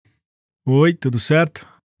Oi, tudo certo?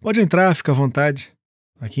 Pode entrar, fica à vontade.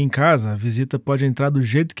 Aqui em casa, a visita pode entrar do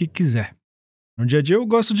jeito que quiser. No dia a dia eu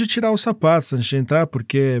gosto de tirar os sapatos antes de entrar,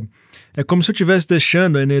 porque é como se eu estivesse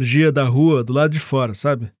deixando a energia da rua do lado de fora,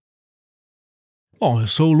 sabe? Bom, eu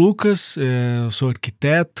sou o Lucas, eu sou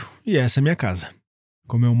arquiteto e essa é a minha casa.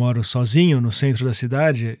 Como eu moro sozinho no centro da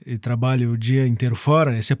cidade e trabalho o dia inteiro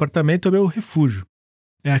fora, esse apartamento é meu refúgio.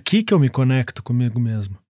 É aqui que eu me conecto comigo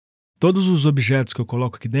mesmo. Todos os objetos que eu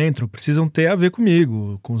coloco aqui dentro precisam ter a ver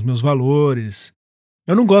comigo, com os meus valores.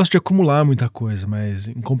 Eu não gosto de acumular muita coisa, mas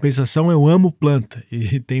em compensação eu amo planta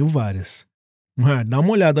e tenho várias. Dá uma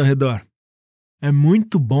olhada ao redor. É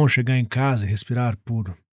muito bom chegar em casa e respirar ar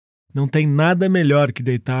puro. Não tem nada melhor que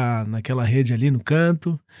deitar naquela rede ali no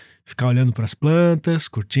canto, ficar olhando para as plantas,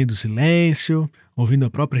 curtindo o silêncio, ouvindo a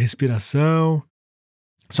própria respiração.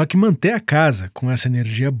 Só que manter a casa com essa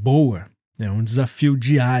energia boa é um desafio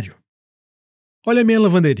diário. Olha a minha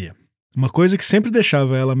lavanderia. Uma coisa que sempre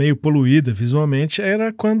deixava ela meio poluída visualmente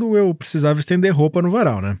era quando eu precisava estender roupa no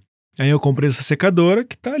varal, né? Aí eu comprei essa secadora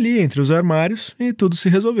que tá ali entre os armários e tudo se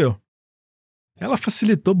resolveu. Ela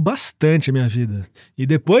facilitou bastante a minha vida. E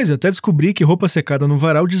depois eu até descobri que roupa secada no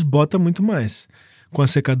varal desbota muito mais. Com a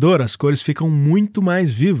secadora, as cores ficam muito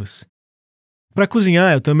mais vivas. Para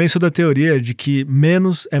cozinhar, eu também sou da teoria de que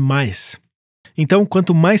menos é mais. Então,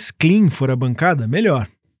 quanto mais clean for a bancada, melhor.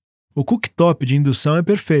 O cooktop de indução é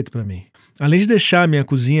perfeito para mim. Além de deixar a minha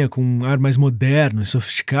cozinha com um ar mais moderno e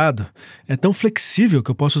sofisticado, é tão flexível que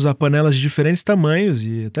eu posso usar panelas de diferentes tamanhos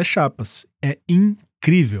e até chapas. É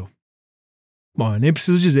incrível. Bom, eu nem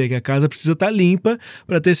preciso dizer que a casa precisa estar limpa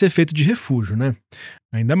para ter esse efeito de refúgio, né?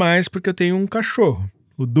 Ainda mais porque eu tenho um cachorro,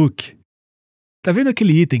 o Duque. Tá vendo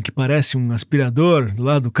aquele item que parece um aspirador do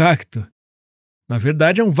lado do cacto? Na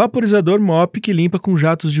verdade, é um vaporizador mop que limpa com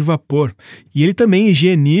jatos de vapor. E ele também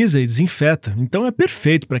higieniza e desinfeta, então é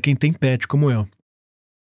perfeito para quem tem pet como eu.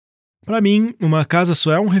 Para mim, uma casa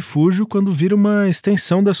só é um refúgio quando vira uma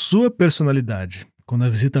extensão da sua personalidade. Quando a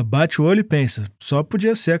visita bate o olho e pensa, só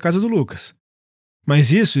podia ser a casa do Lucas.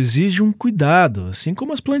 Mas isso exige um cuidado, assim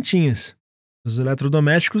como as plantinhas. Os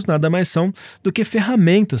eletrodomésticos nada mais são do que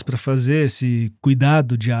ferramentas para fazer esse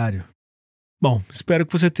cuidado diário. Bom, espero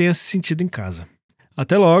que você tenha se sentido em casa.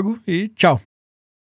 Até logo e tchau!